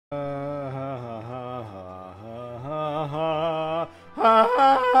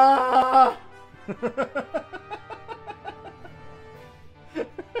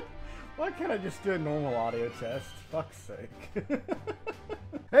Why can't I just do a normal audio test? Fuck's sake.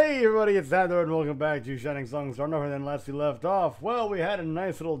 Hey everybody, it's Zador and welcome back to Shining Songs Starnova. Then last we left off, well, we had a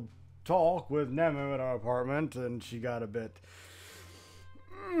nice little talk with Nemu at our apartment, and she got a bit...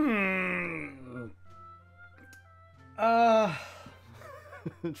 I'm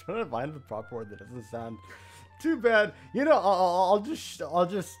trying to find the proper word that doesn't sound too bad. You know, I'll just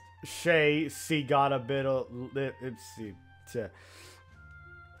say she got a bit of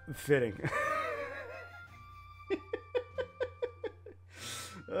fitting.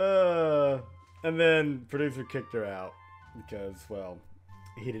 And then producer kicked her out because, well,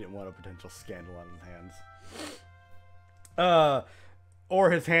 he didn't want a potential scandal on his hands. Or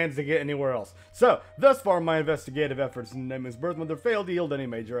his hands to get anywhere else. So, thus far, my investigative efforts into Nemu's birth mother failed to yield any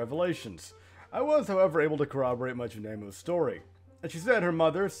major revelations. I was, however, able to corroborate much of Nemu's story. As she said, her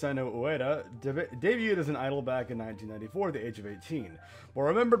mother, Seno Ueda, debuted as an idol back in 1994 at the age of 18, but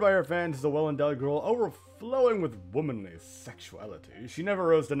remembered by her fans as a well-endowed girl overflowing with womanly sexuality. She never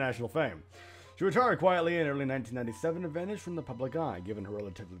rose to national fame. She retired quietly in early 1997 and vanished from the public eye. Given her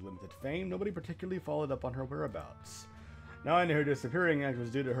relatively limited fame, nobody particularly followed up on her whereabouts. Now I knew her disappearing act was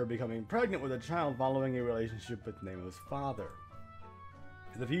due to her becoming pregnant with a child following a relationship with Nemu's father.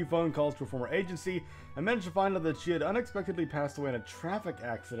 With a few phone calls to a former agency, I managed to find out that she had unexpectedly passed away in a traffic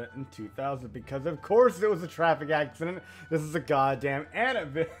accident in 2000, because of course it was a traffic accident. This is a goddamn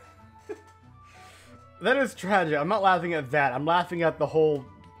anime. That is tragic. I'm not laughing at that. I'm laughing at the whole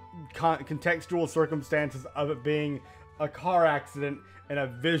contextual circumstances of it being a car accident in a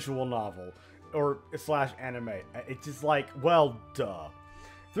visual novel. Or / anime. It's just like, well, duh.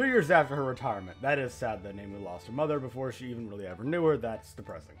 3 years after her retirement. That is sad that Nemu lost her mother before she even really ever knew her. That's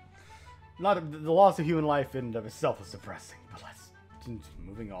depressing. Not the loss of human life in and of itself is depressing. But let's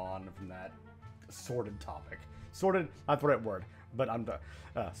moving on from that sordid topic. Sordid, not the right word, but I'm done.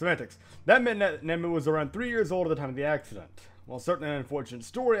 Semantics. That meant that Nemu was around 3 years old at the time of the accident. While certainly an unfortunate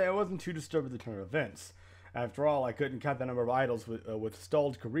story, I wasn't too disturbed at the turn of events. After all, I couldn't count the number of idols with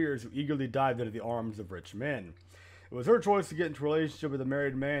stalled careers who eagerly dived into the arms of rich men. It was her choice to get into a relationship with a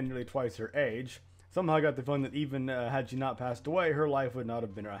married man nearly twice her age. Somehow I got the feeling that even had she not passed away, her life would not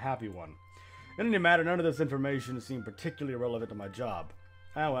have been a happy one. In any matter, none of this information seemed particularly relevant to my job.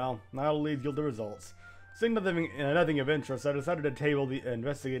 Ah well, I'll yield the results. Seeing nothing of interest, I decided to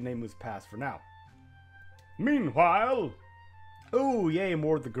investigate Nemu's past for now. Meanwhile... Oh, yay,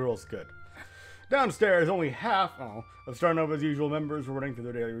 more of the girls, good. Downstairs, only half of Starnova's usual members were running through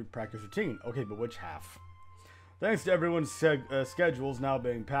their daily practice routine. Okay, but which half? Thanks to everyone's schedules now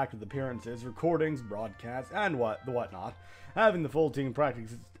being packed with appearances, recordings, broadcasts, and whatnot, having the full team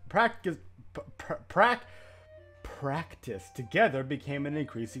practice together became an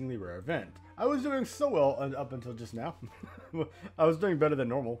increasingly rare event. I was doing so well up until just now. I was doing better than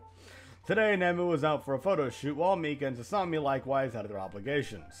normal. Today, Nemu was out for a photo shoot, while Mika and Sasami likewise had their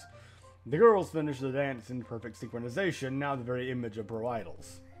obligations. The girls finished the dance in perfect synchronization, now the very image of pro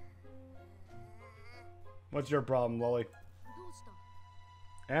idols. What's your problem, Lily?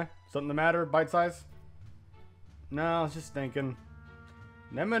 Eh? Something the matter? Bite size? No, I was just thinking.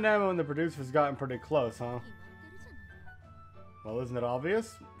 Nemu and the producers gotten pretty close, huh? Well, isn't it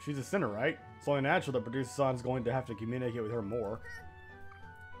obvious? She's a sinner, right? It's only natural that producer-san's going to have to communicate with her more.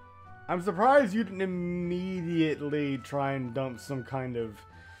 I'm surprised you didn't immediately try and dump some kind of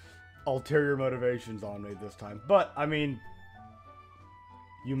ulterior motivations on me this time. But, I mean,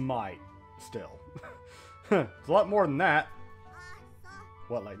 you might still. It's a lot more than that.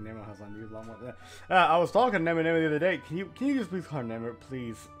 What, like Nemo has on you? A lot more than that. I was talking to Nemo the other day. Can you just please call her Nemo,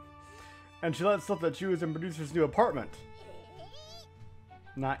 please? And she let slip that she was in producer's new apartment.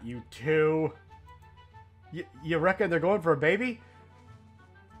 Not you too. You reckon they're going for a baby?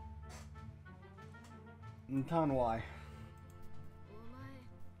 And tell me why.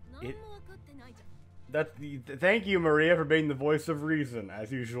 Thank you, Maria, for being the voice of reason,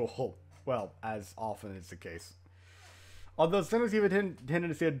 as usual. Well, as often is the case. Although sometimes you have a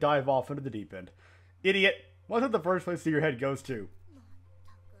tendency to dive off into the deep end. Idiot! What's that the first place that your head goes to?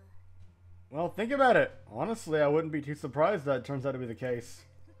 Well, think about it. Honestly, I wouldn't be too surprised that it turns out to be the case.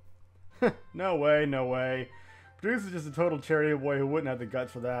 No way, no way. Producer's just a total cherry boy who wouldn't have the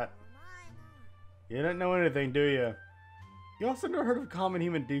guts for that. You don't know anything, do you? You also never heard of common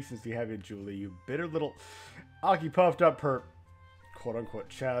human decency, have you, Julie? You bitter little... Aki puffed up her quote-unquote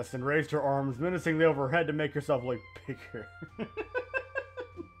chest and raised her arms menacingly over her head to make herself look bigger.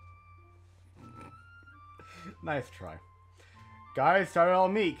 Nice try. Guys started all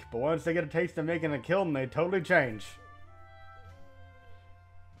meek, but once they get a taste of making a kiln, they totally change.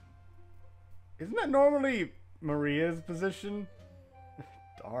 Isn't that normally Maria's position?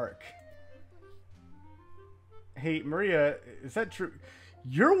 Dark. Hey, Maria, is that true?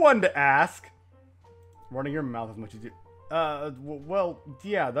 You're one to ask. Running your mouth as much as you... well,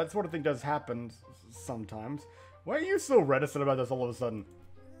 yeah, that sort of thing does happen sometimes. Why are you so reticent about this all of a sudden?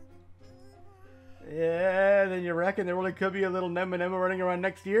 Yeah, then you reckon there really could be a little Nema running around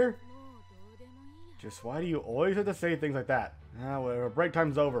next year? Just why do you always have to say things like that? Ah, whatever, break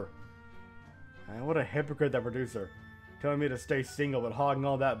time's over. Ah, what a hypocrite, that producer. Telling me to stay single, but hogging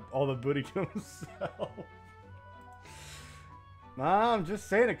all the booty to himself. I'm just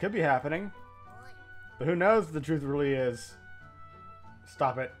saying it could be happening. But who knows what the truth really is.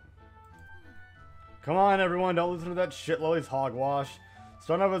 Stop it. Come on, everyone, don't listen to that shit Lily's hogwash.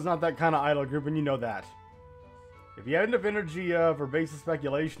 Starnova's not that kind of idol group, and you know that. If you have enough energy for basic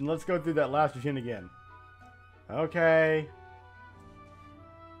speculation, let's go through that last routine again. Okay.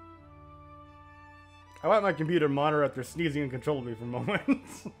 I wiped my computer monitor after sneezing uncontrollably for a moment.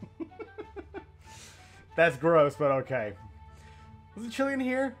 That's gross, but okay. Was it chilly in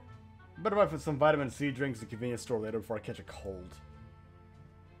here? Better buy some vitamin C drinks at the convenience store later before I catch a cold.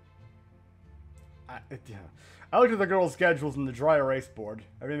 I looked at the girls' schedules in the dry erase board.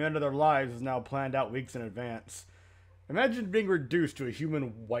 Every minute of their lives is now planned out weeks in advance. Imagine being reduced to a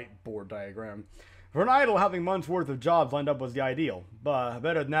human whiteboard diagram. For an idol, having months' worth of jobs lined up was the ideal, but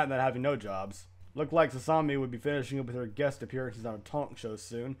better than that than having no jobs. Looked like Sasami would be finishing up with her guest appearances on a talk show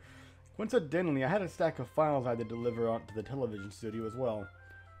soon. Coincidentally, I had a stack of files I had to deliver onto the television studio as well.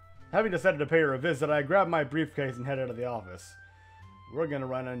 Having decided to pay her a visit, I grabbed my briefcase and headed out of the office. We're gonna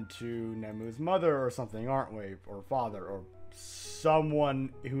run into Nemu's mother or something, aren't we? Or father, or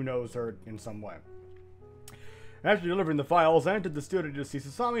someone who knows her in some way. After delivering the files, I entered the studio to see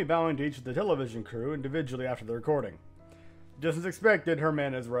Sasami bowing to each of the television crew individually after the recording. Just as expected, her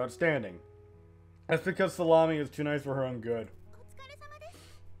manners were outstanding. That's because Salami is too nice for her own good.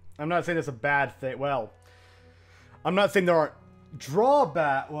 I'm not saying it's a bad thing. Well, I'm not saying there aren't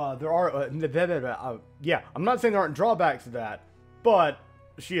drawbacks. Well, there are. Yeah, I'm not saying there aren't drawbacks to that, but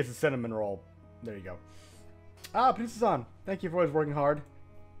she is a cinnamon roll. There you go. Ah, Pizza-san, thank you for always working hard.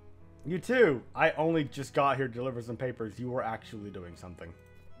 You too. I only just got here to deliver some papers. You were actually doing something.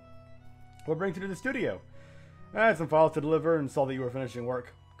 What brings you to the studio? I had some files to deliver and saw that you were finishing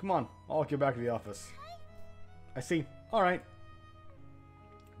work. Come on, I'll get back to the office. I see. Alright.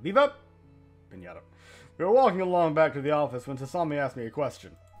 Viva! Pinata. We were walking along back to the office when Sasami asked me a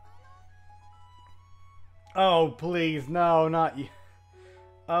question. Oh, please, no, not you.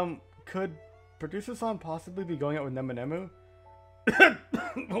 Could Producer-san possibly be going out with Nemu?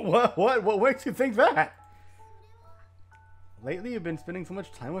 What makes you think that? Lately, you've been spending so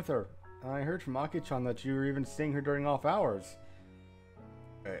much time with her. I heard from Aki-chan that you were even seeing her during off hours.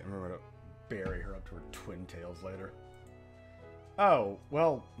 Hey, remember to bury her up to her twin tails later. Oh,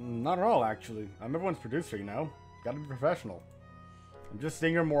 well, not at all, actually. I'm everyone's producer, you know. Gotta be professional. I'm just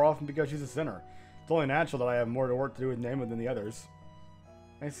seeing her more often because she's a sinner. It's only natural that I have more to work to do with Nemu than the others.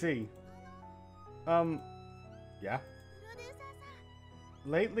 I see. Yeah?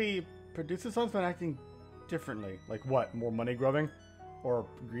 Lately, Producer-san's been acting differently. Like what? More money grubbing? Or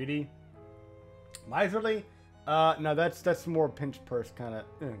greedy? Miserly? No, that's more pinch purse kind of,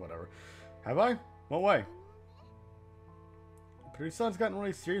 whatever. Have I? What way? Producer-san's gotten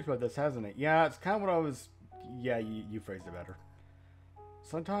really serious about this, hasn't it? Yeah, it's kind of what I was... Yeah, you phrased it better.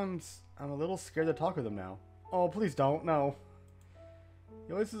 Sometimes I'm a little scared to talk with him now. Oh, please don't. No.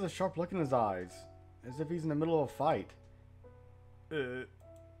 He always has a sharp look in his eyes. As if he's in the middle of a fight. I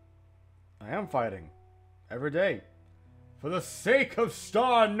am fighting. Every day. For the sake of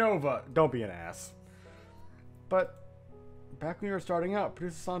Starnova. Don't be an ass. But back when we were starting out,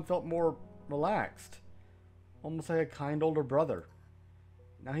 Producer-san felt more relaxed. Almost like a kind older brother.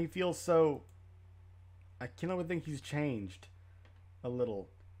 Now he feels so... I can't even think he's changed. A little.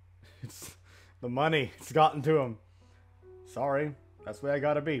 It's the money. It's gotten to him. Sorry. That's the way I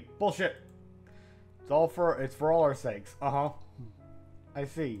gotta be. Bullshit. It's for all our sakes. Uh-huh. I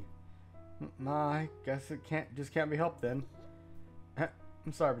see. I guess it just can't be helped then.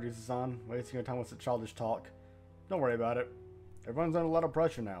 I'm sorry, Producer-san. Wasting your time with such childish talk. Don't worry about it. Everyone's under a lot of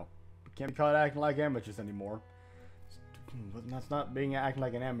pressure now. We can't be caught acting like amateurs anymore. That's not acting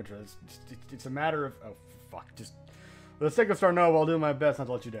like an amateur. It's a matter of... Oh, fuck. Just... For the sake of Starnova, I'll do my best not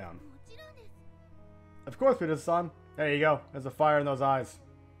to let you down. Of course, Producer-san. There you go. There's a fire in those eyes.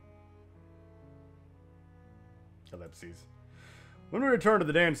 Ellipses. When we returned to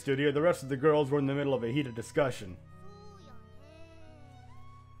the dance studio, the rest of the girls were in the middle of a heated discussion.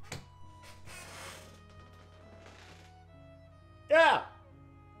 Yeah!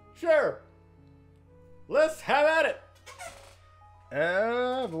 Sure!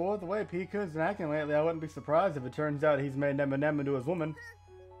 P-Kun's been acting lately. I wouldn't be surprised if it turns out he's made Eminem into his woman.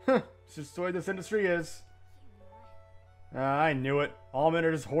 Huh, it's just the way this industry is. I knew it. All men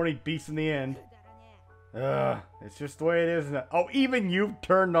are just horny beasts in the end. It's just the way it is, isn't it? Oh, even you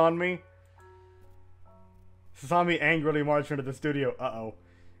turned on me? Sasami angrily marched into the studio. Uh-oh.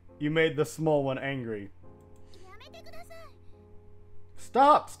 You made the small one angry.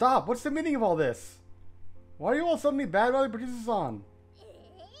 Stop! Stop! What's the meaning of all this? Why are you all suddenly bad about the producer-san?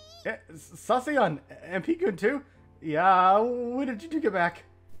 Sase-san and P-Kun too? Yeah, when did you two get back?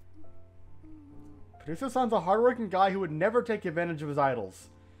 Producer-san's a hardworking guy who would never take advantage of his idols.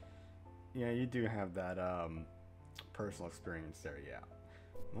 Yeah, you do have that, personal experience there, yeah.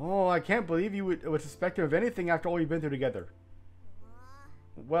 Oh, I can't believe you would suspect him of anything after all you've been through together.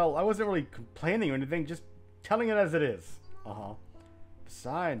 Well, I wasn't really complaining or anything, just telling it as it is. Uh-huh.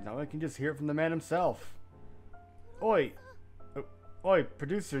 Besides, now I can just hear it from the man himself. Oi. Oi,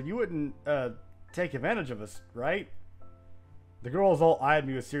 producer, you wouldn't, take advantage of us, right? The girls all eyed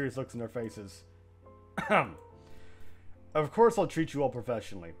me with serious looks in their faces. Of course I'll treat you all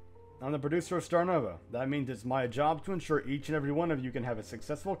professionally. I'm the producer of Starnova. That means it's my job to ensure each and every one of you can have a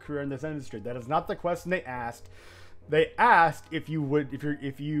successful career in this industry. That is not the question they asked. They asked if you would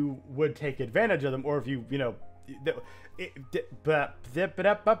take advantage of them, or if you know,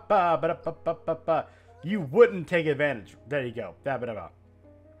 you wouldn't take advantage. There you go.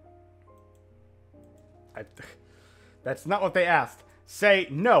 That's not what they asked. Say,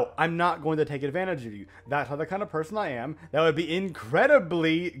 no, I'm not going to take advantage of you. That's not the kind of person I am. That would be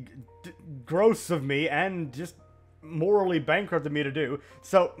incredibly gross of me and just morally bankrupt of me to do.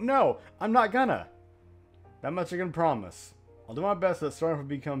 So, no, I'm not gonna. That much I can promise. I'll do my best so that Starnova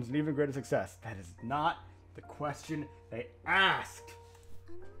becomes an even greater success. That is not the question they asked.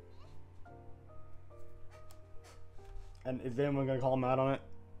 And is anyone going to call him out on it?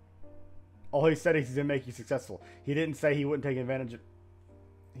 All he said is he's going to make you successful. He didn't say he wouldn't take advantage of...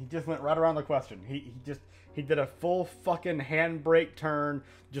 He just went right around the question. He did a full fucking handbrake turn,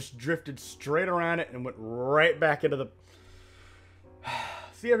 just drifted straight around it and went right back into the...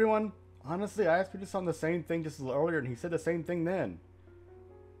 See, everyone? Honestly, I asked Peter on the same thing just a little earlier, and he said the same thing then.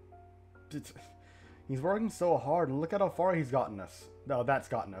 He's working so hard, and look at how far he's gotten us. No, that's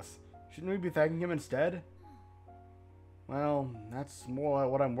gotten us. Shouldn't we be thanking him instead? Well, that's more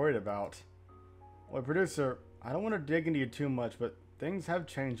what I'm worried about. Well, producer, I don't want to dig into you too much, but things have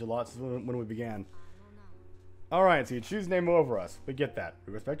changed a lot since when we began. Alright, so you choose name over us. We get that.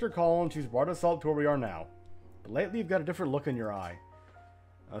 We respect your call, and she's brought us up to where we are now. But lately, you've got a different look in your eye.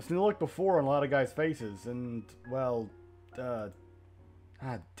 I've seen the look before on a lot of guys' faces, and, well,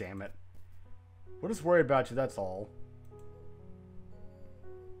 damn it. We're just worried about you, that's all.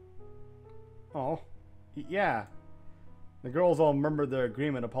 Oh, yeah. The girls all murmured their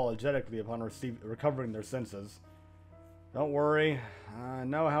agreement apologetically upon recovering their senses. Don't worry. I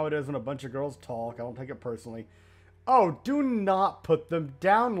know how it is when a bunch of girls talk. I don't take it personally. Oh, do not put them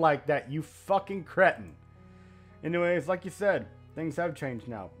down like that, you fucking cretin. Anyways, like you said, things have changed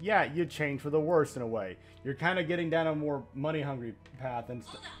now. Yeah, you changed for the worse in a way. You're kind of getting down a more money-hungry path and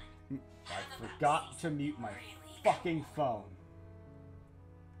stuff. I forgot to mute my fucking phone.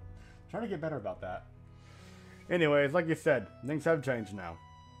 Trying to get better about that. Anyways, like you said, things have changed now.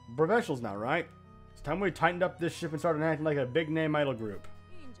 Professionals now, right? It's time we tightened up this ship and started acting like a big-name idol group.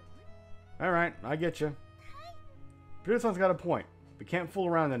 Alright, I get you. Producer's got a point. We can't fool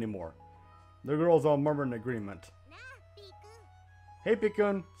around anymore. The girls all murmured in agreement. Hey,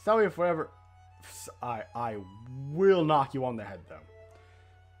 P-Kun, sorry forever. I will knock you on the head, though.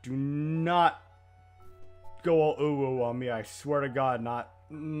 Do not go all ooh-ooh on me, I swear to God, not.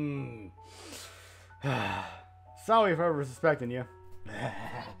 Sorry if I ever suspecting you.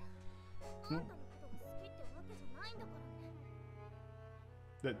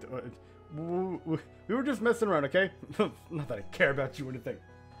 We were just messing around, okay? Not that I care about you or anything.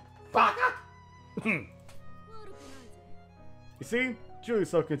 You see?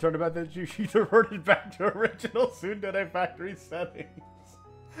 Julie's so concerned about that she reverted back to original Tsundere factory settings.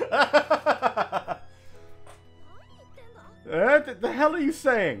 What the hell are you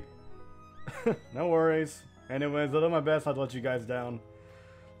saying? No worries. Anyways, I'll do my best not to let you guys down.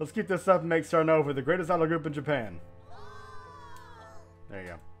 Let's keep this up and make Starnova the greatest idol group in Japan. There you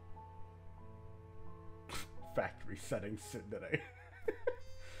go. Factory settings today.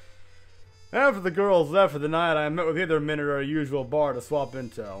 After the girls left for the night, I met with the other men at our usual bar to swap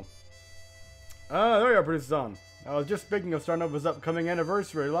intel. There you are, Producer-san. I was just speaking of Starnova's upcoming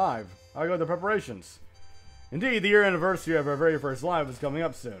anniversary live. I'll go with the preparations. Indeed, the year anniversary of our very first live is coming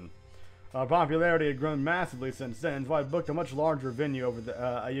up soon. Our popularity had grown massively since then, so I booked a much larger venue over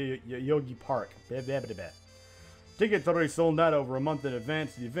the Yogi Park. Tickets already sold out over a month in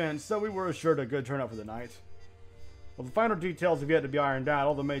advance of the event, so we were assured a good turnout for the night. Well, the final details have yet to be ironed out.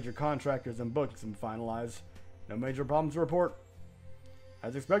 All the major contractors and bookings have been finalized. No major problems to report.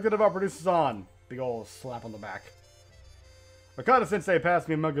 As expected of our producer on. Big ol' slap on the back. Okada-sensei passed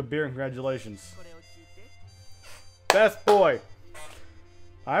me a mug of beer and congratulations. Best boy!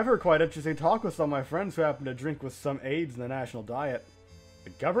 I've heard quite interesting talk with some of my friends who happen to drink with some aids in the national diet. The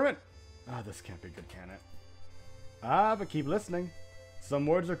government? Ah, this can't be good, can it? Ah, but keep listening. Some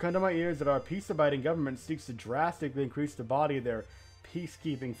words have come to my ears that our peace-abiding government seeks to drastically increase the body of their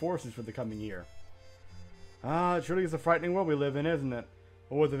peacekeeping forces for the coming year. Ah, it truly is a frightening world we live in, isn't it?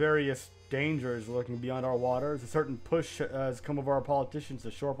 With the various dangers lurking beyond our waters, a certain push has come of our politicians to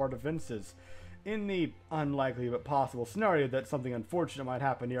shore up our defenses in the unlikely but possible scenario that something unfortunate might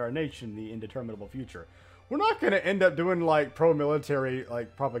happen near our nation in the indeterminable future. We're not going to end up doing, like, pro-military,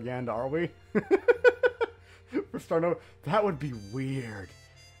 like, propaganda, are we? For Starnova? That would be weird.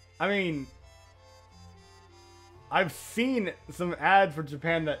 I mean, I've seen some ads for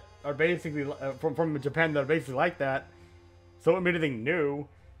Japan that are basically, from Japan that are basically like that. So it wouldn't be anything new.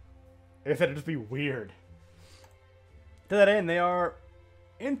 Like I said, it'd just be weird. To that end, they are...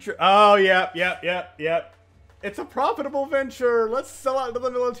 Oh, yep. It's a profitable venture. Let's sell out to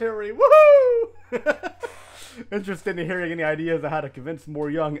the military. Woohoo! Interested in hearing any ideas on how to convince more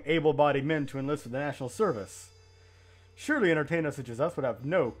young, able-bodied men to enlist for the national service. Surely entertainers such as us would have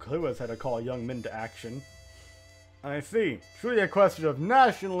no clue as how to call young men to action. I see. Surely a question of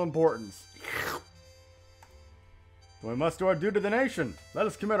national importance. We must do our duty to the nation. Let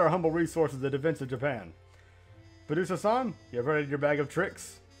us commit our humble resources to the defense of Japan. Producer-san, you have ready your bag of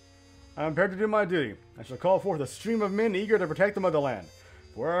tricks? I am prepared to do my duty. I shall call forth a stream of men eager to protect the motherland.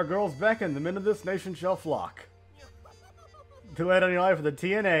 Where our girls beckon, the men of this nation shall flock. Too late on your life for the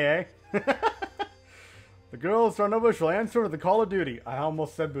TNA, eh? The girls of Starnova shall answer to the call of duty. I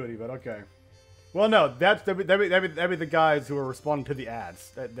almost said booty, but okay. Well, no, that'd be the guys who are responding to the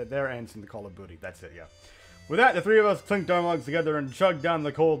ads. They're answering the call of booty. That's it, yeah. With that, the three of us clinked our mugs together and chugged down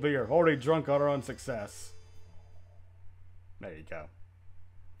the cold beer, already drunk on our own success. There you go.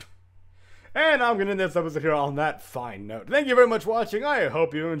 And I'm going to end this episode here on that fine note. Thank you very much for watching. I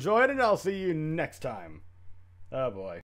hope you enjoyed, and I'll see you next time. Oh boy.